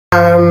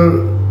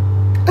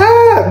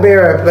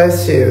Mira,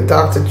 bless you,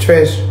 Dr.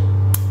 Trish.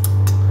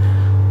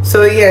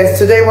 So yes,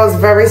 today was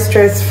very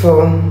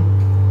stressful,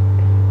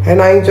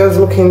 and I ain't just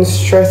looking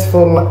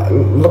stressful,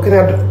 looking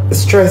at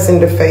stress in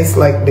the face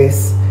like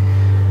this.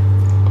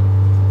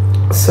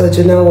 So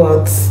do you know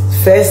what?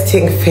 First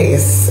thing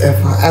first,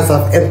 as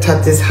I've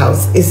entered this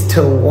house, is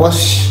to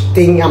wash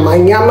the yama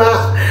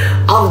yama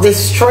of the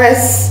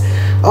stress,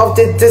 of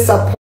the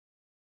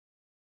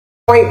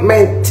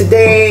disappointment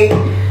today.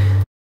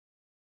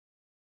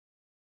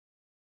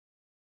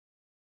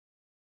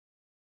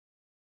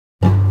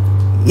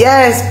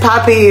 Yes,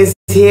 Papi is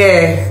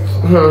here.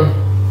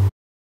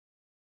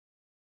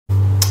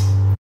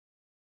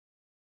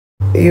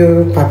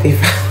 You Papi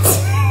fans.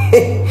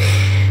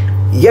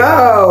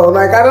 Yo,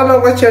 like I don't know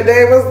what your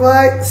day was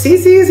like.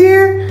 Cece is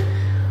here.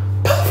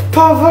 Puff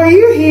Puff, are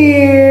you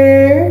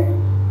here?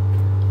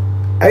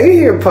 Are you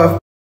here, Puff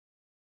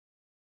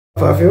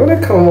Puff? You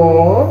wanna come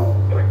on?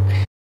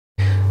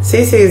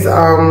 Cece's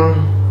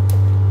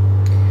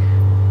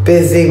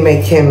busy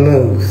making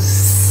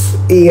moves.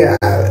 Yeah,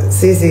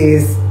 Cece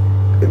is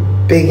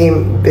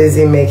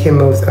busy making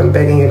moves. I'm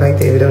begging you like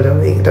David, don't know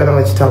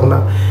what you're talking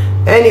about.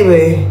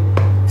 Anyway,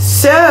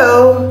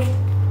 so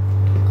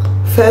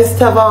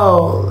first of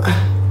all,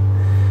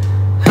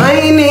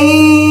 I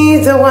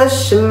need to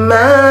wash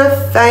my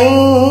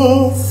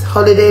face.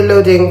 Holiday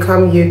loading,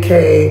 come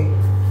UK.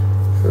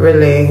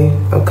 Really?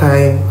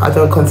 Okay, I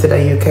don't consider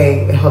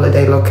UK a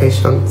holiday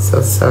location,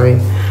 so sorry.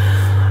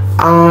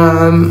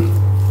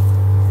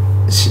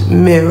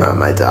 Mira,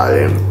 my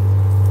darling,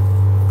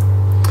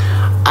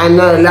 I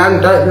know,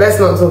 let's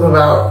not talk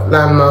about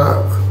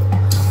Landmark.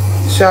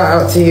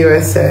 Shout out to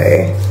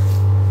USA.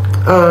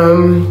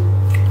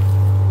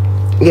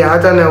 Yeah, I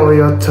don't know what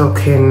you're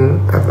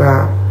talking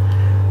about.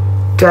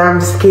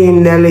 Jamski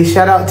Nelly,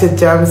 shout out to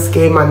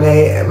Jamski.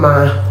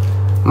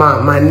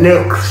 My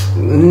neck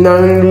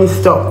non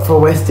stop for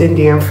West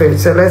Indian food.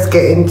 So let's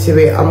get into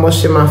it. I'm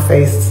washing my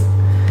face,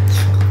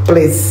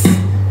 please.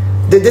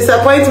 The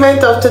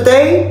disappointment of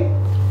today.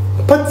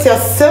 Put your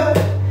soap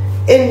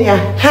in your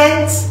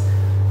hands.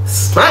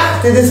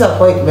 Smack the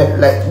disappointment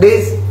like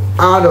this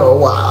out of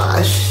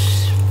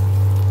wash.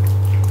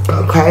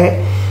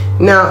 Okay,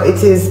 now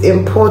it is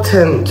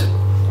important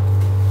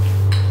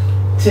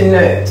to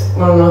note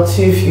one or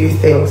two few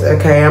things.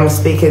 Okay, I'm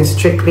speaking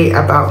strictly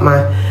about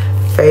my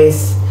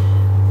face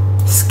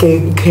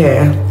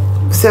skincare.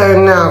 So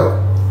now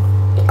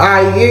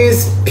I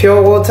use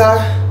pure water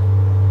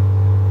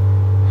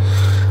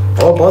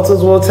or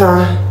bottled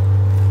water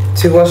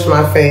to wash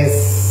my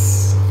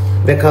face,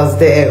 because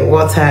the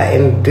water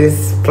in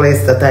this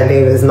place that I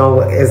live is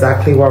not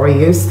exactly what it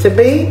used to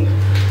be.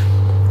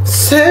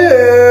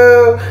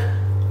 So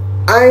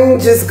I'm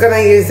just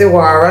gonna use the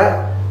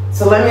water.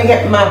 So let me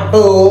get my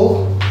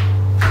bowl.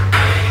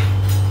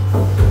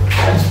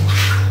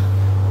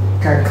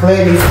 Can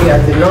clearly see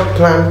I did not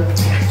plan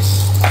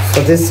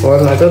for this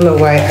one. I don't know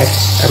why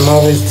I'm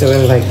always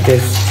doing like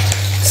this.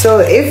 So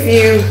if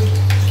you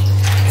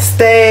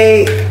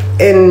stay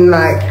in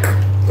like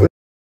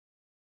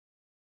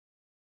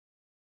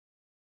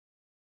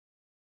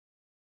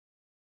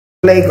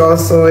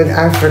Lagos or in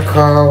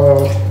Africa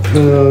or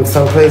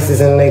some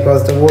places in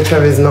Lagos, the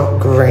water is not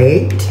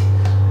great.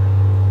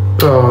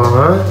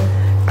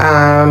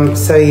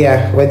 So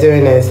yeah, we're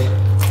doing this.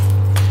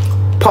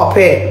 Pop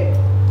it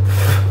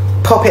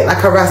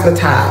like a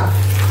razzmatazz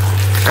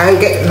and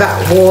get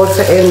that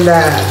water in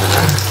there.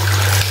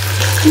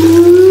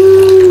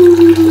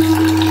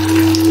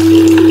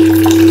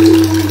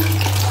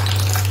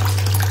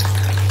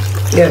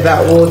 Get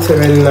that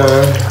water in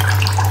there.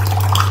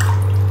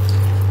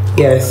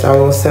 Yes, I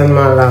will send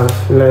my love,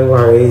 no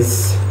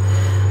worries.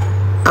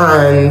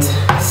 And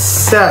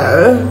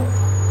so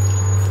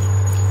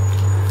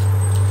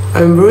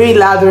I'm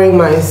re-lathering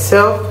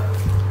myself.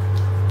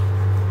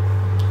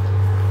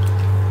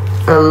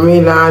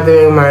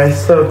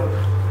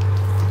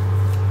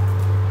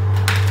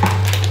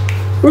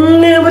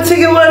 Never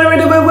take a water in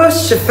the way,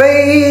 wash your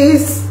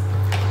face.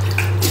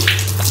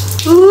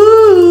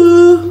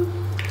 Ooh.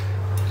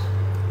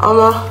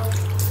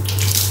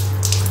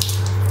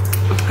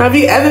 Have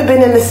you ever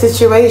been in a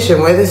situation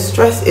where the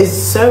stress is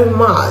so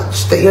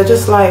much that you're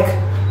just like,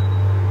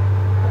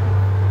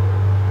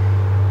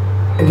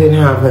 it didn't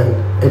happen.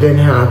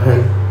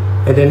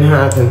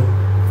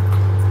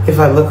 If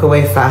I look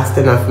away fast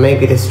enough,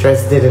 maybe the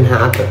stress didn't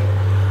happen.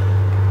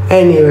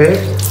 Anyway.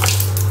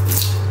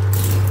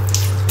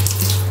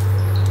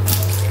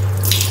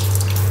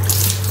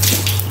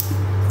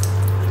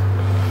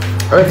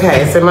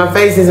 Okay, so my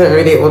face isn't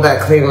really all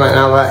that clean right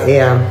now, but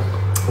yeah,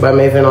 we're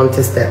moving on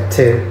to step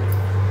 2.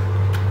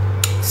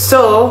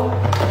 So,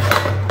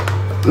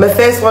 my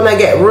face wanna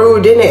get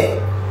rude, innit?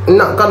 I'm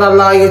not gonna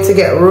allow you to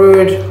get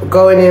rude.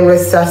 Going in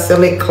with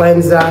salicylic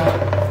cleanser.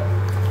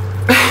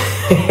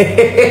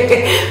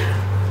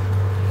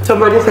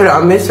 Somebody said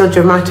I'm so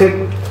dramatic.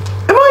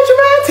 Am I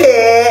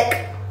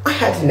dramatic? I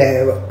had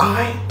no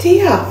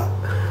idea.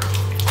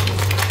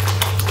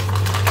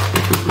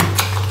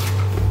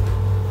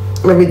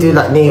 Let me do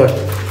like Neoty.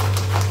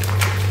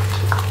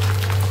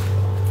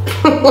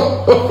 I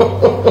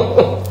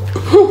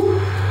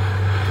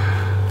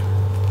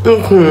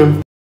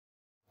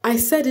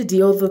said it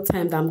the other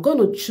time that I'm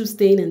gonna choose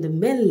staying in the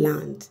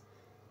mainland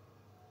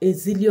a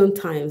zillion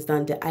times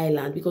than the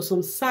island, because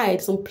some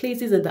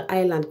places in the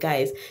island,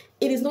 guys,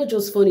 it is not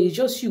just funny, it's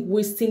just you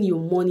wasting your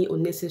money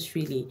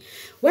unnecessarily.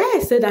 Where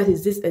I said that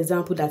is this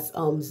example that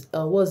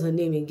what's her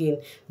name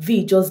again,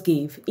 V just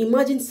gave.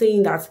 Imagine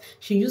saying that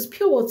she used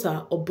pure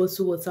water or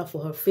bottled water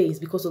for her face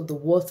because of the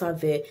water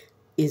there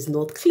is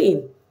not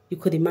clean. You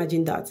could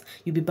imagine that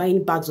you'll be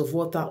buying bags of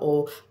water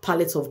or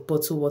pallets of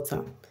bottled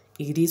water.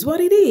 It is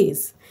what it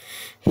is.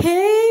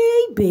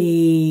 Hey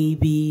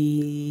babies,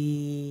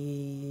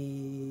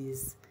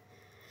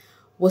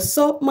 what's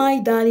up my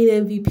darling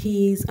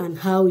MVPs, and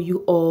how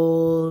you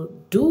all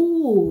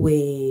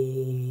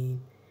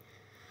doing?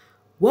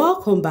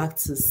 Welcome back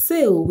to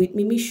Sail with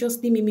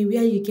Mimiciously Mimi,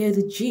 where you get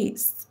the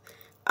gist.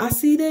 I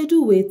see they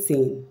do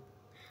waiting,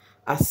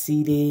 I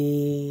see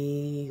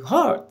they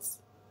hurt.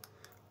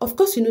 Of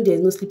course, you know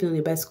there's no sleeping on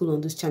a bicycle on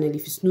this channel.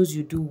 If you snooze,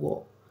 you do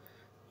what?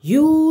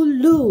 You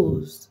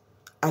lose.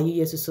 Are you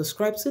yet to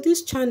subscribe to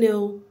this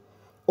channel?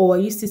 Or are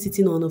you still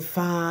sitting on a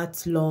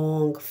fat,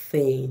 long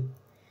thing?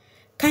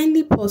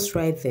 Kindly pause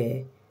right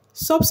there,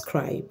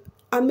 subscribe,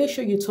 and make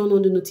sure you turn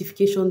on the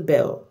notification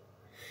bell.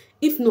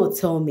 If not,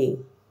 tell me,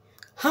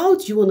 how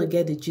do you want to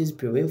get the gist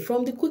brewing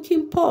from the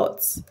cooking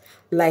pots?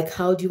 Like,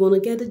 how do you want to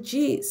get the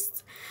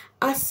gist?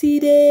 I see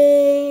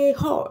the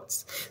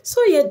hearts.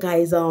 So yeah,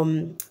 guys,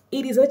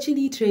 it is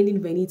actually trending.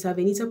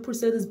 Venita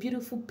posted this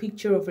beautiful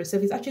picture of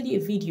herself. It's actually a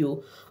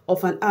video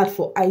of an ad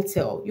for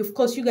Itel. Of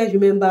course, you guys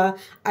remember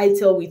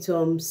Itel with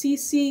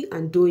CC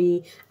and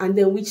Doyin, and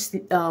then which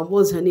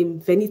was her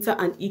name, Venita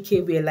and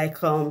Ike were like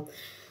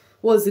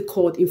what's it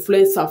called,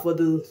 influencer for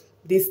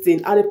this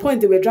thing. At the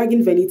point they were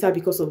dragging Venita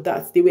because of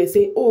that. They were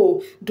saying,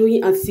 oh,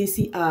 Doyin and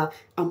CC are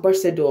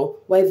ambassador,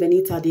 while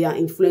Venita, they are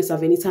influencer,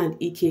 Venita and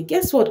Ike.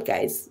 Guess what,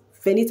 guys?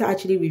 Venita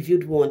actually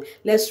reviewed one.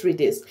 Let's read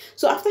this.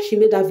 So after she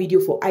made that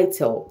video for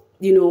Itel,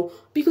 you know,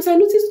 because I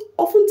noticed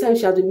oftentimes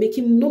she has been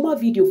making normal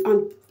videos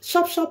and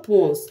sharp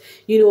ones,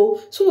 you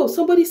know. So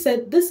somebody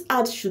said this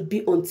ad should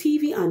be on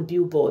TV and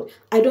billboard.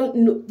 I don't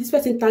know. This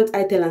person thanked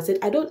Itel and said,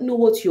 I don't know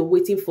what you're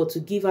waiting for to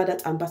give her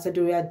that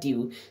ambassadorial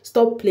deal.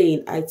 Stop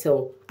playing,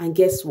 Itel. And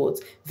guess what?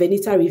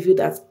 Venita revealed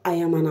that I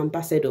am an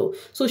ambassador.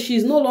 So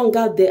she's no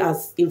longer there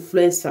as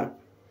influencer.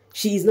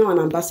 She is now an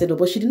ambassador,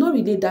 but she did not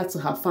relate that to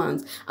her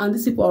fans. And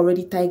these people are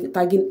already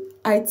tagging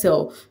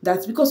Itel.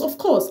 That's because, of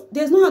course,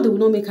 there's no how they will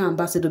not make her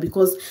ambassador,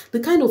 because the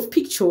kind of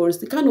pictures,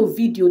 the kind of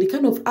video, the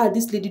kind of ad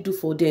this lady do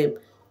for them.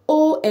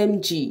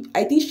 OMG.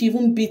 I think she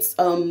even beats,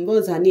 what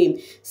was her name?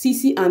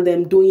 CC and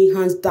them Doyin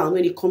hands down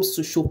when it comes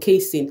to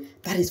showcasing.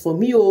 That is for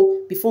me,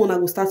 oh, before when I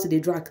go start to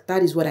the drag.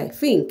 That is what I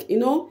think, you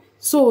know?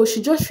 So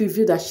she just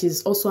revealed that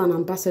she's also an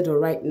ambassador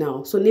right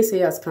now. So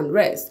naysayers can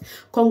rest.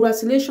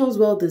 Congratulations,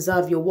 well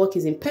deserved. Your work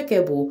is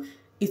impeccable.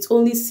 It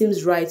only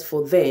seems right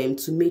for them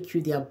to make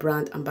you their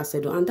brand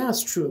ambassador. And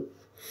that's true.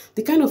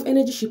 The kind of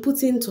energy she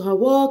puts into her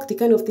work, the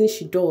kind of things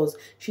she does,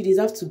 she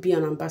deserves to be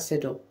an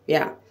ambassador.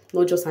 Yeah,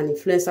 not just an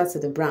influencer to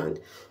the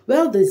brand.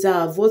 Well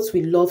deserved, what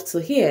we love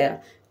to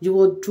hear. You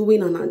are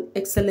doing an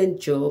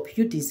excellent job.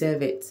 You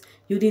deserve it.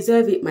 You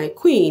deserve it, my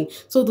queen.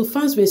 So the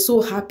fans were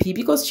so happy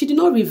because she did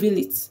not reveal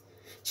it.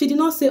 She did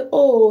not say,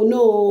 oh,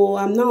 no,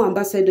 I'm now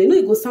ambassador. You know,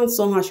 it goes sound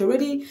somehow. She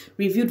already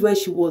reviewed when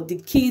she was, the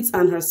kids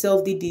and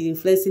herself did the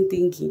influencing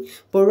thinking.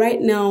 But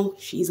right now,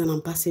 she is an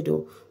ambassador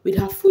with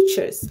her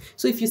futures.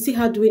 So if you see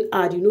her doing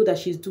ad, you know that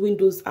she's doing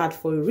those ads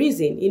for a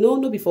reason. You know,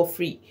 not be for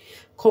free.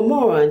 Come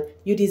on,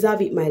 you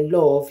deserve it, my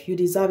love. You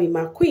deserve it,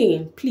 my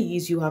queen.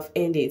 Please, you have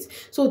earned it.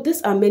 So this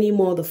and many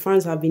more, the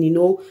fans have been, you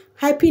know,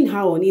 hyping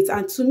her on it.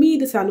 And to me,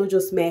 these are not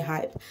just mere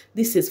hype.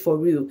 This is for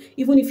real.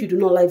 Even if you do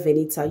not like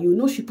Venita, you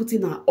know she put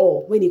in her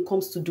all when it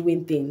comes to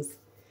doing things.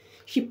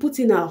 She put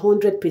in her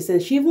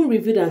 100%. She even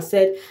reviewed and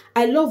said,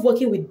 I love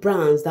working with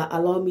brands that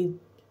allow me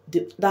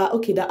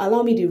that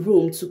allow me the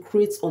room to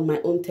create on my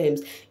own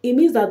terms. It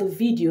means that the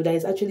video that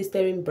is actually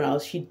staring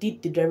brows, she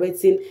did the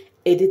directing,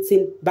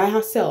 editing by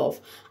herself.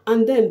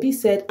 And then B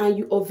said, and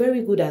you are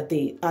very good at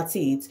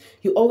it.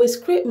 You always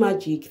create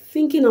magic,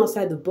 thinking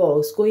outside the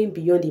box, going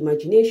beyond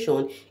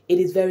imagination. It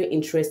is very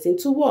interesting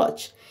to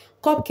watch.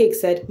 Cupcake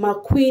said, my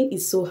queen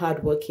is so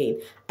hardworking.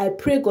 I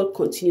pray God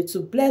continue to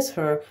bless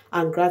her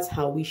and grant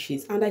her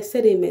wishes. And I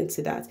said amen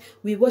to that.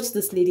 We watched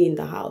this lady in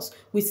the house.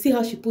 We see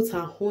how she puts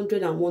her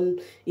 101,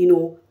 you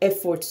know,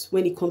 efforts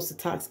when it comes to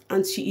tasks.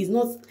 And she is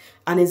not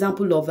an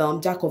example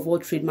of jack of all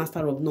trade,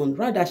 master of none.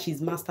 Rather,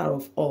 she's master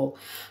of all.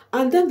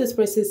 And then this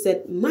person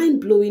said,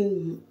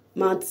 mind-blowing,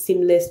 mad,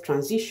 seamless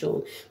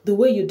transition. The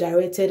way you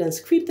directed and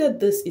scripted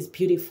this is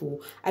beautiful.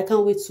 I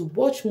can't wait to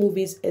watch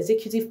movies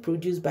executive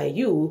produced by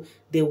you.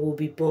 They will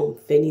be bomb.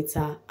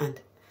 Venita and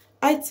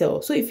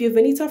Itel. So if you're a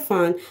Venita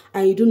fan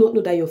and you do not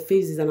know that your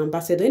face is an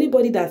ambassador,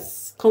 anybody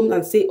that's come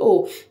and say,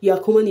 oh, you're a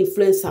common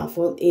influencer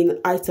for in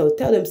Itel,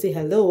 tell them, say,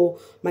 hello,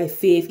 my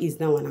fave is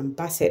now an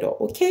ambassador,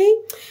 okay?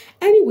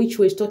 Any which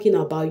way is talking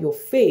about your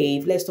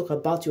fave, let's talk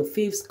about your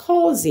fave's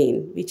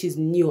cousin, which is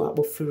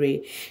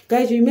Neoty.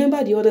 Guys,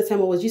 remember the other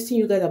time I was just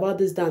telling you guys about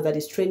this dance that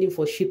is trending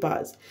for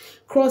shippers.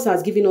 Cross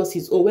has given us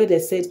his own, where they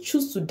said,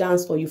 choose to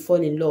dance or you fall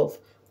in love.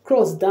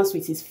 Cross danced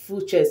with his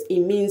full chest.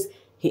 It means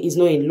he is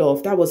not in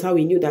love. That was how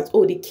we knew that,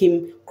 oh, the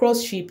Kim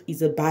Cross ship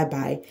is a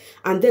bye-bye.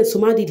 And then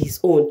Soma did his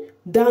own.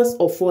 Dance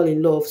or fall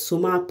in love.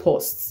 Soma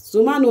paused.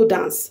 Soma no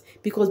dance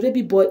because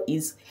baby boy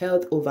is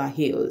held over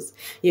heels.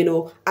 You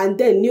know, and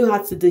then Neo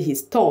had to do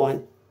his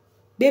turn.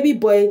 Baby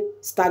boy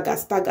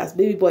staggers.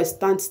 Baby boy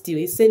stand still.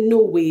 He said, no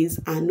ways,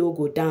 I no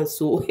go dance.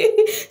 So,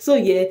 so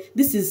yeah,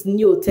 this is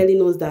Neo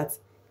telling us that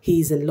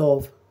he is in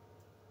love.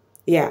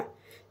 Yeah.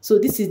 So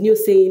this is Neo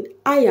saying,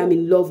 I am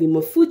in love with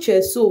my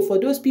future. So for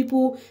those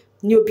people,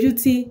 Neo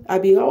Beauty, how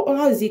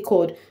is it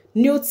called?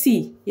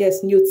 Neoty.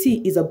 Yes,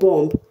 Neoty is a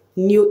bomb.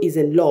 Neo is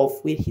in love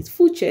with his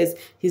futures.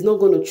 He's not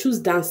going to choose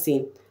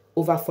dancing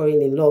over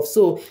falling in love.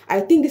 So I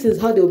think this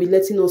is how they'll be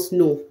letting us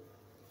know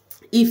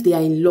if they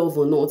are in love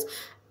or not.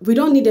 We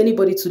don't need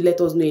anybody to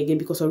let us know again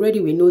because already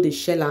we know the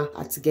Shella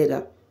are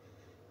together.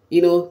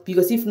 You know,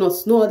 because if not,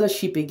 no other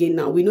ship again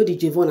now. We know the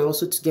Javon are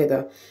also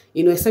together.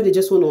 You know, except they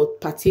just want to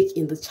partake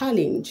in the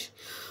challenge.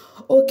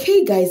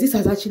 Okay, guys, this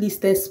has actually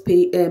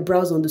started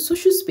browse on the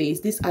social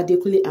space. This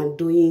Adekunle and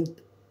Doyin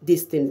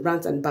this thing,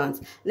 rant and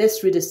bants.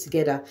 Let's read this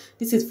together.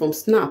 This is from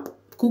Snap,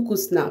 Cuckoo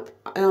Snap.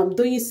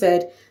 Doyin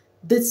said,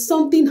 did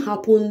something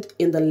happen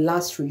in the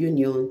last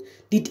reunion?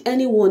 Did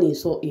anyone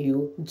insult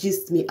you?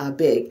 Gist me, I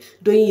beg.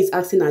 Doyin is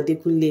asking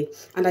Adekunle,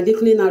 and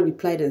Adekunle now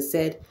replied and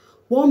said,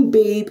 one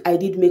babe I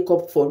did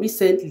makeup for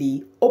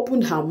recently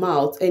opened her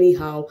mouth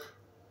anyhow,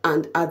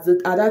 and at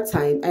that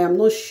time I am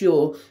not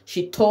sure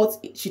she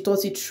thought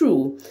it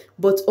true,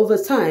 but over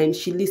time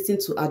she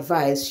listened to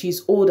advice.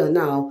 She's older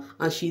now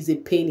and she's a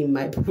pain in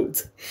my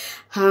boot.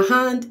 Her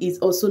head is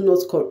also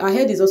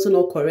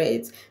not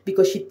correct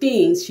because she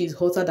thinks she's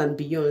hotter than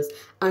Beyonce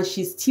and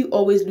she's still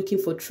always looking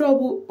for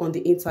trouble on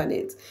the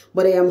internet.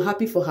 But I am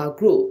happy for her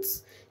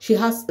growth. She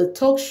has a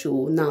talk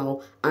show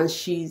now and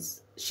she's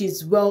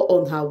well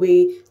on her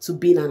way to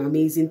being an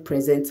amazing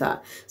presenter.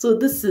 So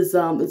this is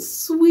it's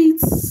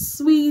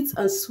sweet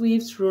and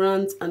swift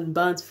rant and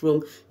bant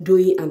from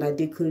Doyin and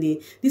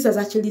Adekunle. This has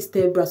actually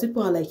stirred brass.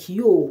 People are like,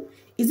 yo,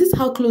 is this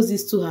how close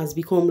these two has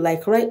become?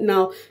 Like right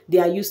now, they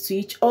are used to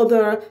each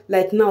other.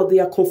 Like now, they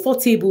are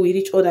comfortable with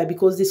each other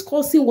because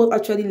discussing what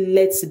actually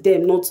led to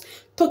them not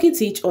talking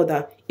to each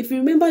other. If you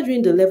remember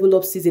during the level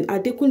up season,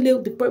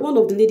 Adekunle, one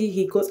of the ladies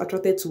he got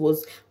attracted to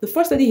was, the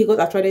first lady he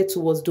got attracted to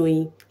was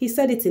Doyin. He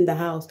said it in the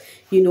house,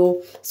 you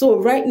know. So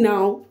right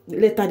now,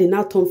 later they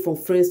now turn from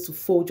friends to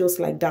foe just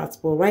like that.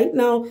 But right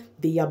now,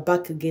 they are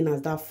back again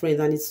as that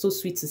friend. And it's so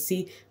sweet to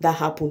see that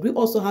happen. We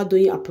also had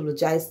Doyin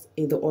apologize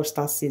in the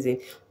All-Star season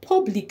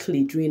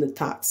publicly during the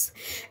tax.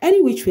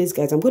 Any which ways,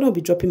 guys, I'm going to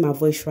be dropping my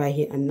voice right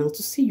here and now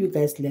to see you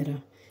guys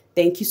later.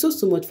 Thank you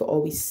so much for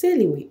always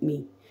sailing with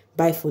me.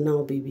 Bye for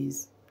now,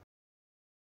 babies.